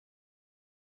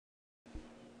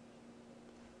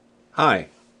Hi,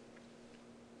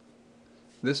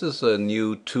 this is a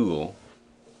new tool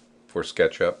for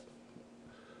SketchUp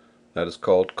that is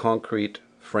called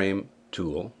ConcreteFrame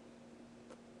tool,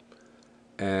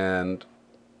 and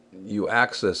you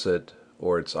access it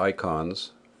or its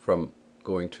icons from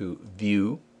going to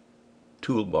View,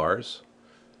 Toolbars,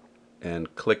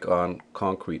 and click on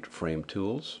ConcreteFrame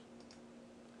tools,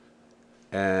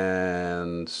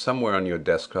 and somewhere on your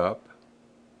desktop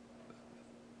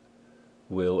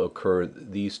will occur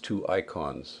these two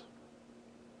icons.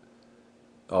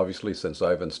 Obviously, since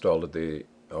I've installed it, they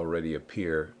already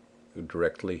appear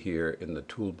directly here in the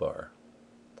toolbar.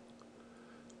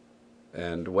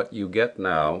 And what you get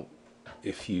now,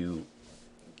 if you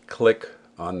click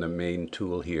on the main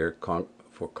tool here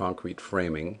for concrete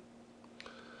framing,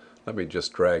 let me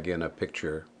just drag in a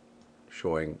picture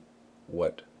showing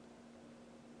what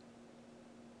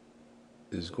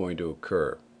is going to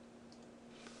occur.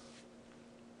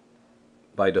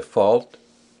 By default,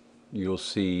 you'll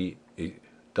see a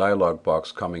dialog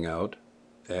box coming out,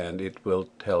 and it will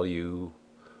tell you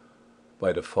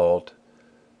by default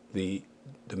the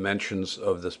dimensions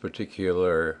of this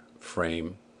particular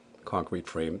frame, concrete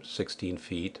frame, 16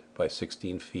 feet by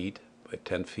 16 feet by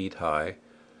 10 feet high.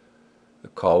 The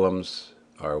columns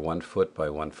are 1 foot by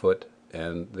 1 foot,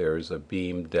 and there is a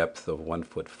beam depth of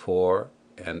 1'4"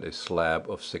 and a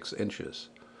slab of 6 inches.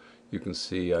 You can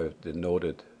see I've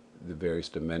denoted the various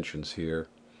dimensions here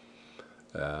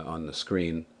on the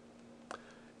screen.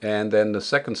 And then the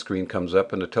second screen comes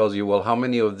up and it tells you, well, how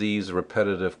many of these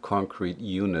repetitive concrete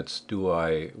units do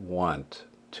I want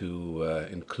to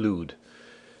include?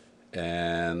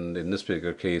 And in this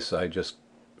particular case, I just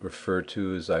refer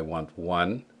to as I want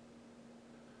 1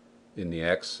 in the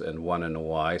X and 1 in the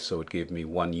Y, so it gave me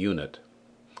 1 unit.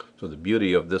 So the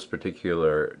beauty of this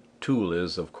particular tool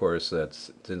is, of course, that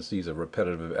since these are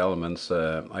repetitive elements,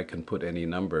 I can put any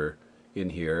number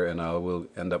in here and I will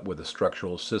end up with a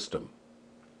structural system.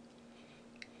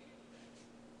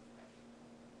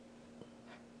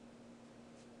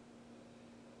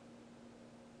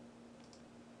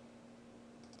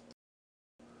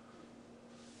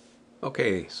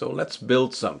 Okay, so let's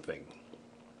build something.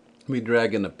 Let me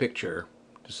drag in a picture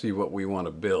to see what we want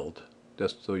to build,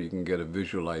 just so you can get a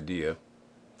visual idea.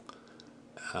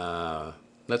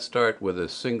 Let's start with a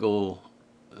single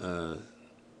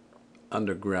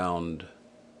underground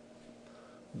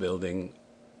building,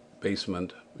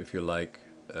 basement, if you like,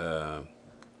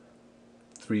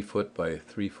 3 foot by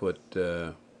 3 foot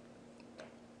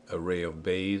array of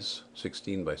bays,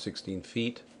 16 by 16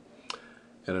 feet.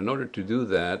 And in order to do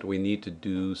that, we need to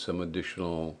do use some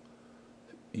additional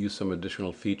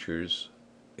features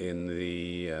in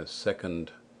the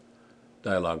second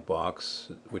dialog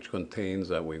box, which contains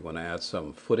that we're going to add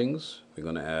some footings, we're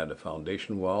going to add a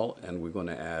foundation wall, and we're going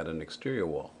to add an exterior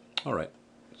wall. All right,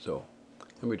 so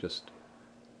let me just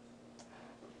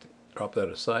drop that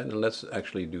aside and let's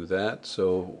actually do that.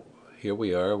 So here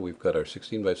we are, we've got our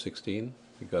 16 by 16,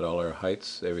 we've got all our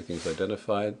heights, everything's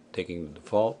identified, taking the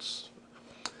defaults.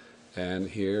 And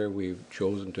here we've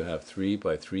chosen to have 3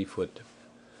 by 3 foot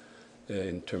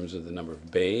in terms of the number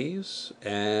of bays,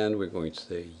 and we're going to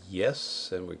say yes,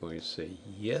 and we're going to say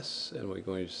yes, and we're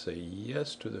going to say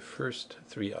yes to the first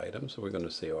 3 items. So we're going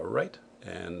to say all right,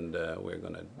 and we're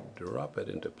going to drop it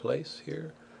into place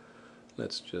here.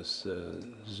 Let's just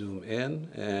zoom in,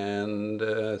 and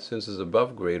since it's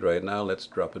above grade right now, let's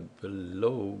drop it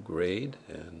below grade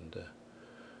and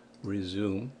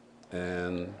resume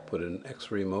and put it in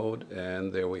X-ray mode,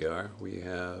 and there we are. We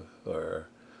have our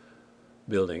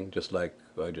building just like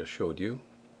I just showed you.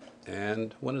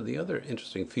 And one of the other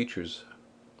interesting features,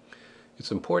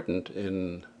 it's important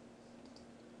in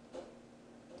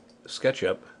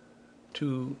SketchUp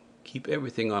to keep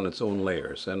everything on its own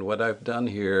layers. And what I've done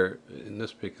here in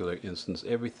this particular instance,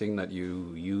 everything that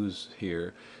you use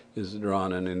here is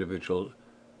drawn an individual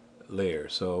layer.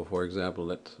 So for example,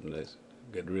 let's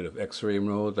get rid of X-ray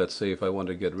mode. Let's say if I want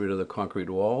to get rid of the concrete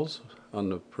walls on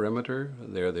the perimeter,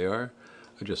 there they are.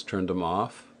 I just turned them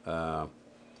off.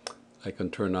 I can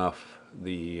turn off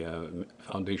the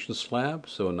foundation slab,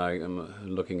 so now I'm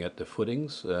looking at the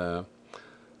footings. I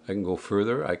can go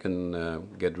further. I can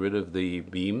get rid of the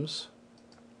beams.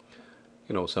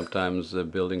 You know, sometimes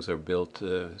buildings are built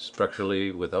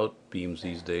structurally without beams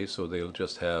these days, so they'll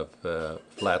just have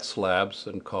flat slabs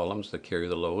and columns that carry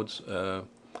the loads.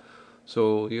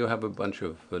 So you have a bunch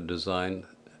of design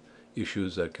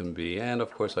issues that can be, and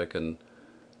of course I can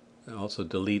also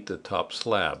delete the top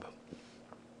slab.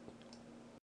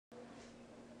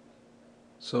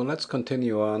 So let's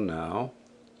continue on now,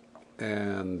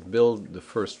 and build the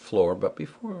first floor. But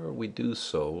before we do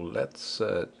so, let's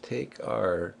take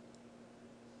our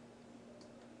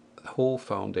whole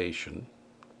foundation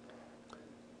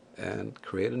and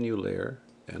create a new layer,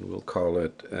 and we'll call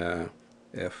it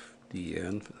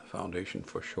FDN, foundation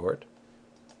for short.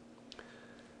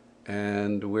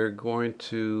 And we're going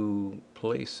to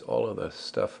place all of the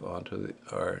stuff onto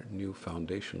our new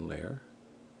foundation layer.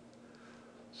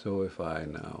 So if I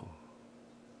now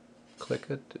click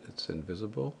it, it's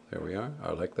invisible. There we are.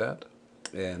 I like that.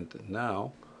 And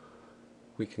now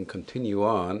we can continue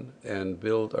on and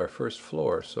build our first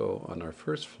floor. So on our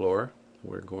first floor,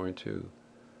 we're going to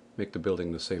make the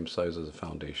building the same size as the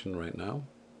foundation right now.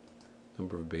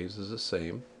 Number of bays is the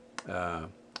same.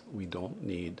 We don't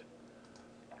need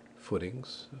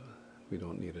footings. We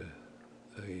don't need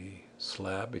a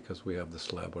slab because we have the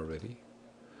slab already.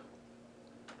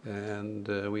 And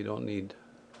we don't need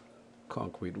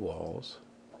concrete walls.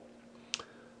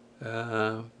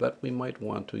 But we might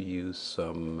want to use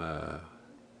some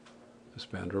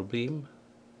spandrel beam.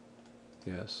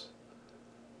 Yes.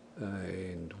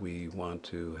 And we want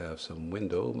to have some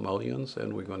window mullions,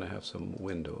 and we're going to have some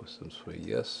windows. And so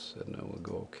yes, and then we'll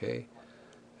go OK.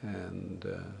 And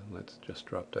let's just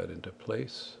drop that into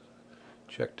place.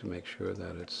 Check to make sure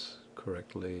that it's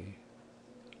correctly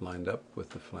lined up with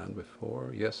the plan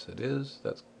before. Yes, it is.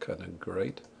 That's kind of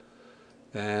great.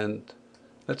 And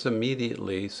let's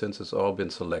immediately, since it's all been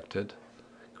selected,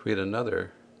 create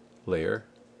another layer,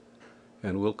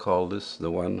 and we'll call this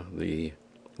the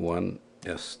one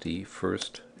ST,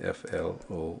 first,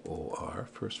 FLOOR,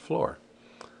 first floor.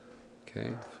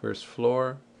 Okay, first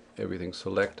floor, everything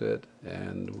selected,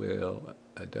 and we'll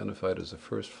identify it as the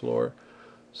first floor.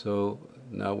 So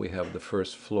now we have the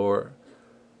first floor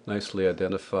nicely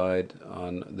identified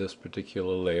on this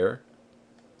particular layer.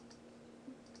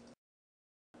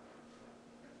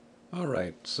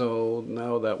 Alright, so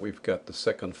now that we've got the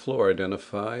second floor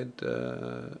identified,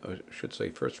 I should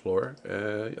say first floor,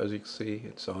 as you can see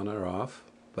it's on or off,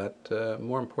 but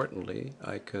more importantly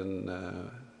I can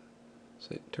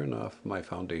turn off my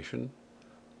foundation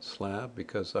slab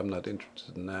because I'm not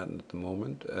interested in that at the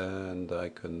moment, and I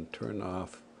can turn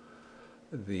off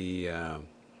the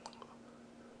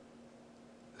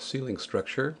ceiling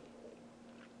structure,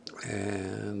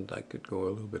 and I could go a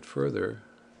little bit further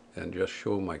and just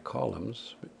show my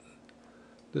columns.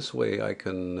 This way I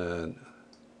can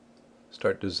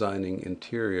start designing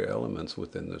interior elements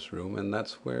within this room, and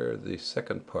that's where the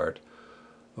second part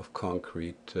of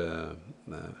concrete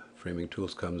framing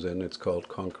tools comes in. It's called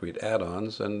concrete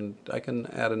add-ons, and I can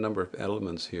add a number of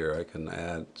elements here. I can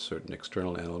add certain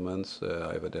external elements.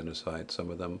 I've identified some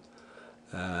of them.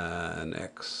 An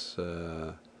X,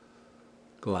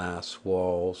 glass,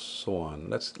 walls, so on.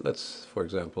 Let's for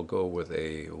example go with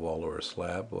a wall or a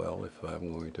slab. Well, if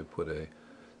I'm going to put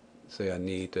say I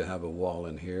need to have a wall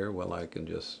in here, well, I can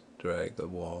just drag the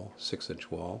wall,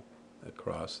 6-inch wall,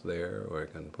 across there, or I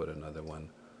can put another one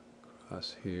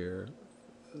across here.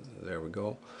 There we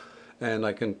go. And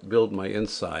I can build my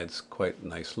insides quite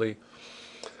nicely.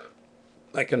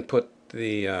 I can put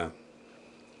the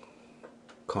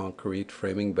concrete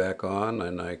framing back on,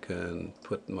 and I can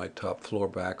put my top floor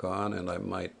back on, and I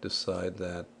might decide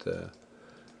that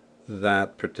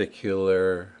that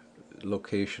particular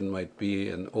location might be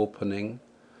an opening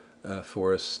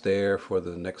for a stair for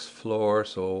the next floor,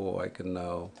 so I can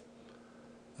now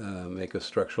make a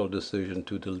structural decision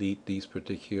to delete these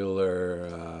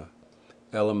particular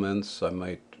elements. I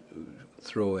might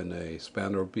throw in a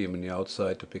spandrel beam in the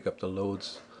outside to pick up the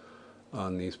loads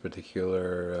on these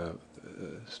particular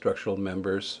structural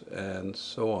members, and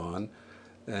so on.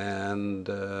 And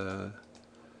then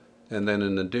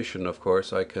in addition, of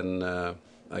course, I can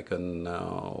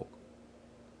now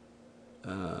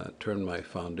turn my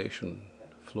foundation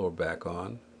floor back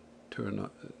on, turn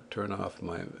off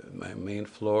my main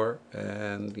floor,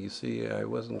 and you see I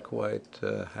wasn't quite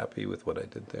happy with what I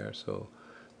did there. So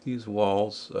these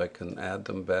walls, I can add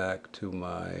them back to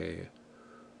my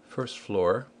first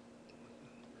floor,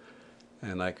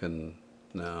 and I can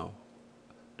now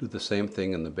do the same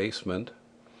thing in the basement.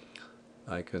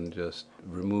 I can just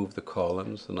remove the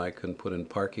columns, and I can put in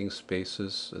parking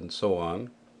spaces and so on,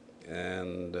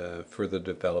 and further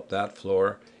develop that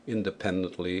floor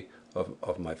independently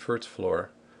of my first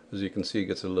floor. As you can see, it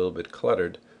gets a little bit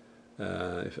cluttered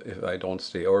if I don't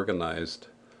stay organized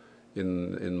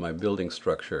in my building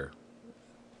structure.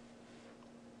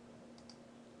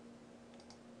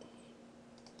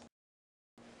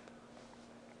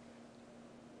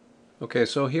 Okay,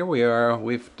 so here we are.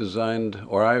 We've designed,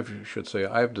 or should say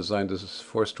I've designed this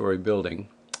 4-story building,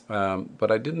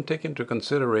 but I didn't take into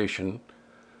consideration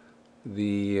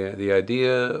the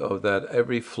idea of that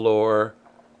every floor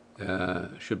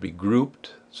should be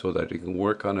grouped so that you can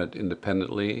work on it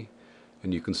independently.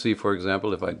 And you can see, for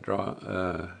example, if I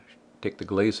take the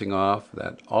glazing off,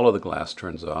 that all of the glass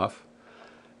turns off,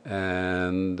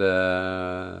 and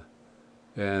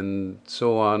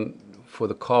so on for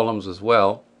the columns as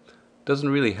well. Doesn't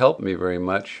really help me very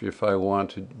much if I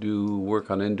want to do work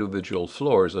on individual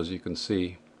floors, as you can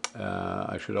see.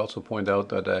 I should also point out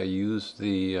that I use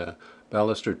the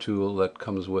baluster tool that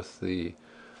comes with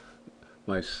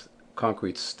my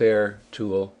concrete stair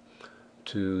tool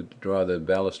to draw the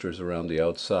balusters around the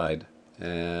outside.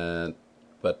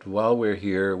 But while we're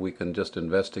here, we can just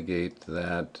investigate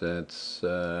that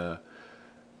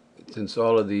since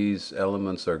all of these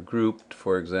elements are grouped,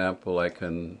 for example, I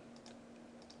can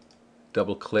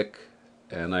double click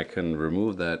and I can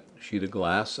remove that sheet of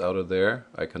glass out of there.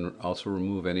 I can also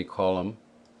remove any column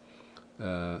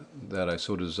that I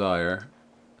so desire,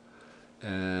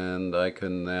 and I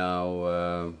can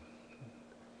now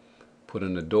put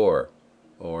in a door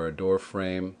or a door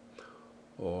frame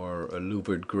or a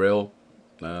louvered grill.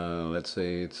 Let's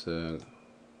say it's a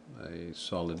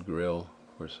solid grill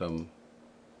for some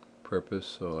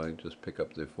purpose, so I just pick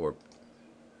up the 4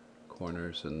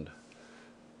 corners and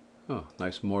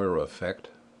nice mortar effect.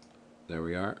 There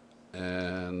we are.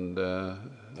 And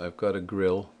I've got a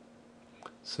grill,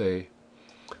 say,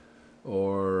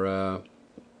 or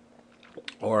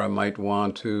I might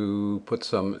want to put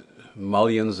some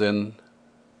mullions in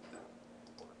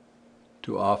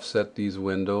to offset these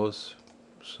windows,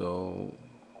 so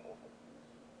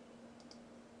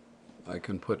I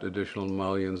can put additional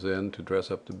mullions in to dress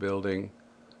up the building.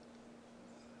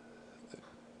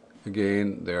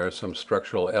 Again, there are some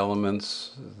structural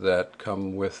elements that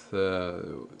come with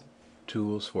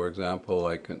tools. For example,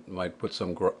 I might put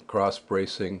some cross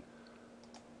bracing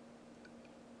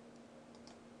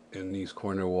in these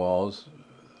corner walls.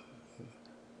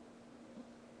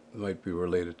 It might be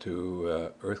related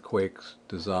to earthquakes,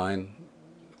 design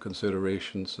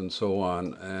considerations, and so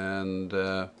on. And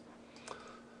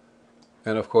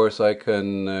of course, I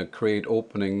can create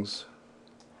openings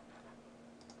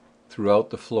throughout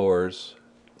the floors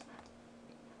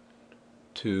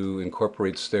to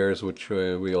incorporate stairs, which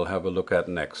we'll have a look at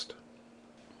next.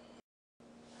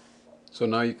 So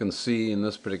now you can see in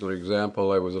this particular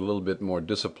example I was a little bit more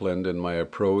disciplined in my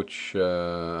approach.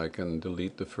 I can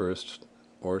delete the first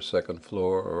or second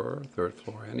floor or third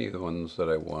floor, any of the ones that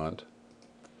I want,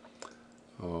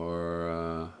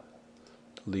 or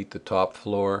delete the top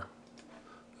floor.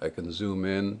 I can zoom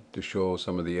in to show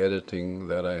some of the editing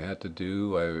that I had to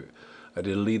do. I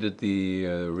deleted the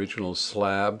original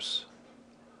slabs,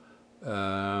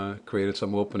 created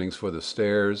some openings for the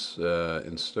stairs,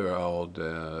 installed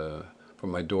for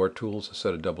my door tools a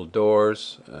set of double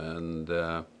doors, and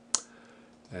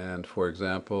for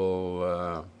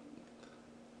example,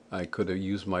 I could have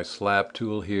used my slab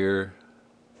tool here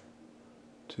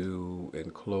to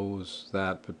enclose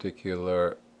that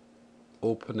particular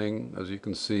opening, as you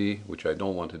can see, which I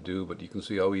don't want to do, but you can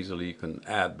see how easily you can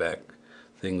add back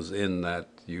things in that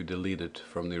you deleted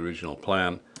from the original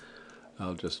plan.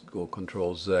 I'll just go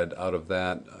Control Z out of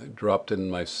that. I dropped in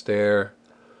my stair,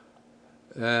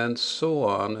 and so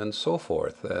on and so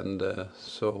forth. And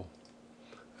so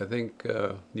I think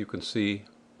you can see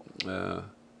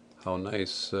how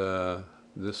nice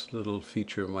this little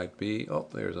feature might be. Oh,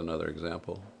 there's another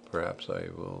example. Perhaps I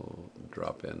will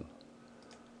drop in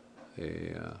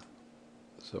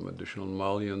some additional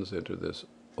mullions into this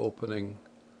opening.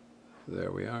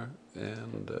 There we are.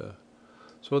 And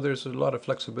so there's a lot of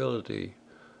flexibility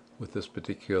with this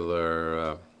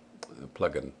particular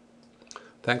plugin.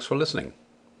 Thanks for listening.